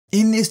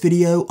In this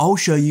video, I'll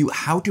show you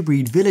how to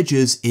breed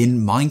villagers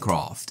in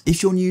Minecraft.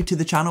 If you're new to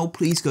the channel,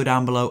 please go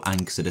down below and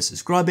consider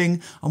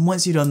subscribing. And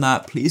once you've done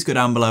that, please go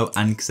down below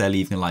and consider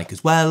leaving a like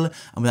as well.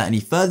 And without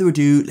any further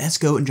ado, let's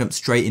go and jump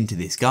straight into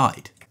this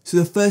guide. So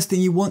the first thing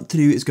you want to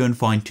do is go and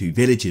find two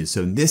villagers.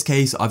 So in this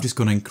case, I've just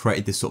gone and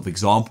created this sort of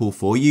example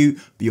for you,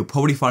 but you're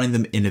probably finding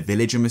them in a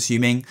village, I'm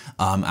assuming,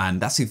 and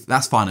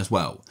that's fine as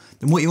well.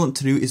 Then what you want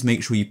to do is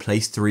make sure you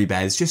place 3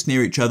 beds just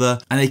near each other,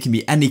 and they can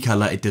be any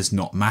color, it does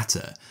not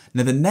matter.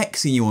 Now the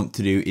next thing you want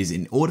to do is,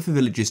 in order for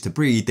villagers to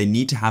breed, they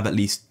need to have at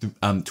least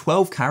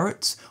 12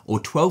 carrots or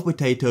 12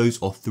 potatoes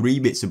or 3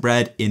 bits of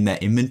bread in their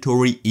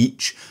inventory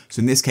each. So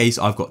in this case,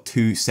 I've got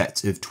 2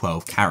 sets of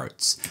 12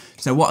 carrots.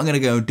 So what I'm going to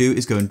go and do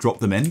is go and drop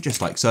them in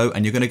just like so,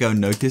 and you're going to go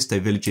and notice the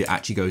villager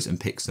actually goes and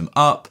picks them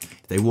up.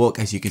 If they walk,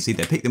 as you can see,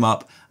 they pick them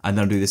up, and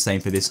then I'll do the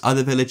same for this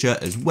other villager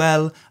as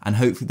well, and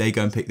hopefully they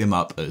go and pick them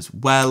up as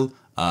well.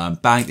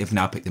 Bang, they've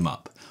now picked them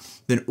up.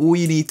 Then all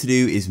you need to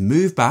do is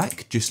move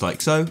back just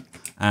like so,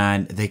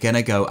 and they're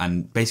gonna go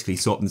and basically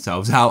sort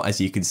themselves out.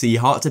 As you can see,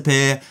 hearts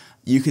appear.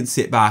 You can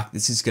sit back.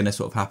 This is gonna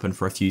sort of happen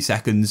for a few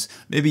seconds,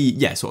 maybe,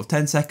 yeah, sort of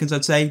 10 seconds,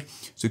 I'd say.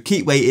 So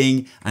keep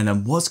waiting, and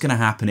then what's gonna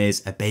happen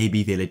is a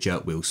baby villager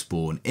will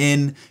spawn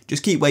in.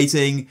 Just keep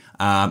waiting,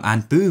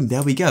 and boom,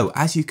 there we go.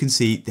 As you can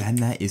see, then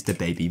there is the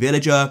baby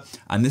villager,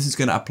 and this is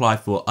gonna apply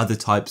for other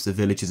types of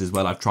villagers as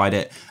well. I've tried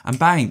it, and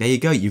bang, there you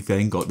go. You've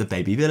then got the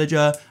baby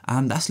villager,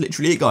 and that's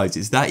literally it, guys.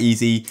 It's that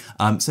easy.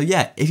 So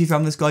yeah, if you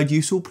found this guide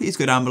useful, please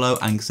go down below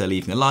and consider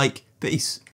leaving a like. Peace.